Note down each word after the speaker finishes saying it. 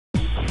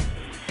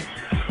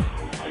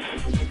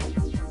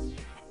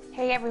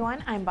Hey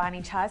everyone, I'm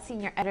Bonnie Cha,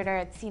 Senior Editor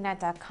at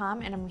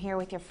CNET.com, and I'm here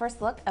with your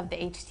first look of the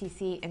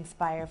HTC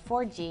Inspire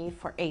 4G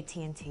for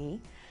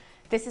AT&T.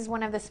 This is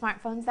one of the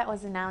smartphones that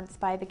was announced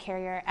by the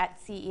carrier at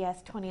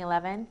CES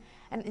 2011,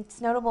 and it's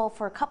notable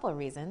for a couple of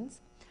reasons.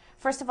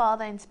 First of all,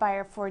 the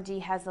Inspire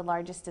 4G has the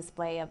largest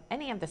display of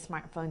any of the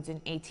smartphones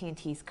in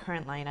AT&T's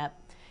current lineup.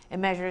 It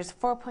measures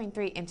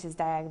 4.3 inches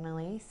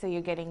diagonally, so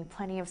you're getting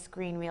plenty of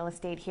screen real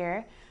estate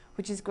here,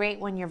 which is great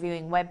when you're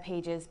viewing web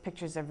pages,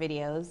 pictures, or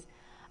videos.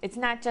 It's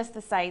not just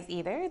the size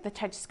either. The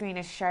touchscreen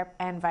is sharp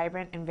and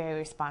vibrant and very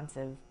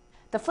responsive.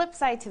 The flip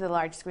side to the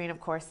large screen, of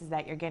course, is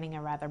that you're getting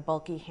a rather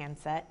bulky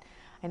handset.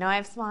 I know I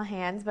have small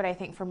hands, but I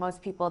think for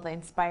most people the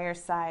Inspire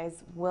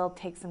size will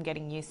take some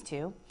getting used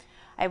to.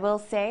 I will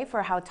say,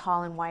 for how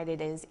tall and wide it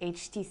is,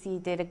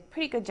 HTC did a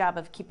pretty good job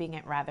of keeping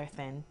it rather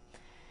thin.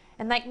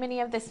 And like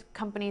many of this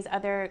company's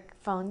other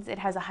phones, it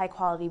has a high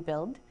quality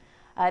build.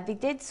 They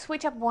did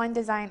switch up one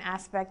design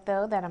aspect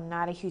though that I'm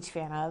not a huge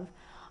fan of.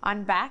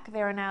 On back,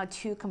 there are now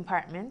two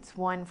compartments,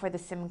 one for the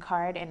SIM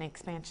card and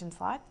expansion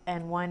slot,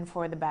 and one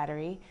for the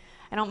battery.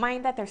 I don't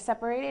mind that they're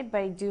separated, but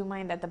I do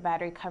mind that the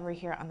battery cover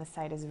here on the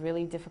side is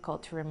really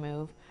difficult to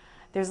remove.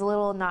 There's a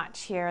little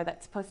notch here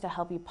that's supposed to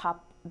help you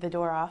pop the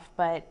door off,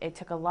 but it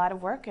took a lot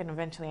of work and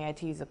eventually I had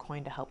to use a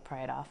coin to help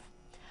pry it off.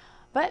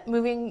 But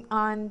moving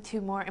on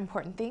to more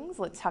important things,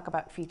 let's talk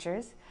about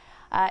features.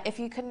 If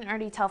you couldn't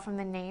already tell from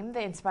the name,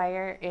 the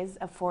Inspire is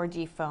a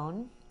 4G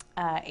phone,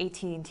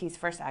 AT&T's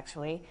first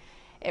actually.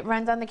 It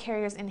runs on the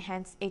carrier's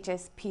enhanced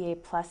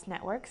HSPA Plus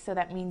network, so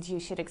that means you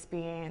should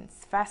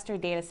experience faster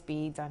data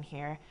speeds on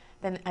here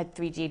than a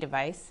 3G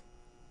device.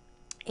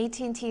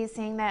 AT&T is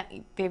saying that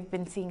they've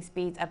been seeing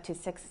speeds up to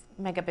 6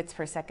 megabits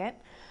per second,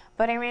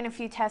 but I ran a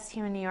few tests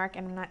here in New York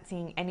and I'm not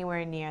seeing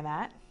anywhere near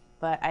that,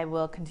 but I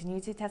will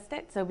continue to test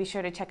it, so be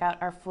sure to check out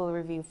our full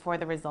review for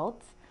the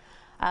results.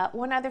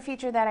 One other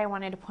feature that I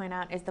wanted to point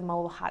out is the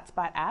mobile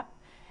hotspot app.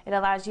 It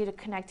allows you to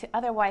connect to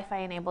other Wi-Fi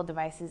enabled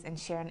devices and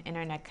share an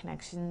internet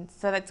connection,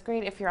 so that's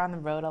great if you're on the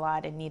road a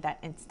lot and need that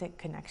instant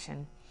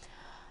connection.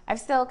 I've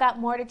still got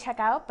more to check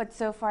out, but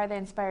so far the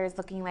Inspire is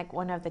looking like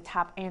one of the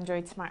top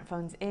Android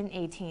smartphones in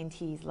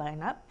AT&T's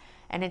lineup,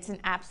 and it's an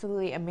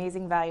absolutely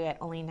amazing value at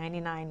only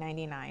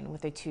 $99.99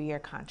 with a 2-year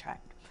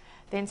contract.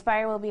 The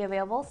Inspire will be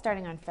available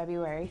starting on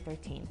February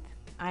 13th.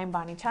 I'm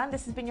Bonnie Chan.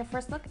 This has been your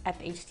first look at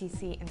the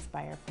HTC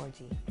Inspire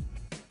 4G.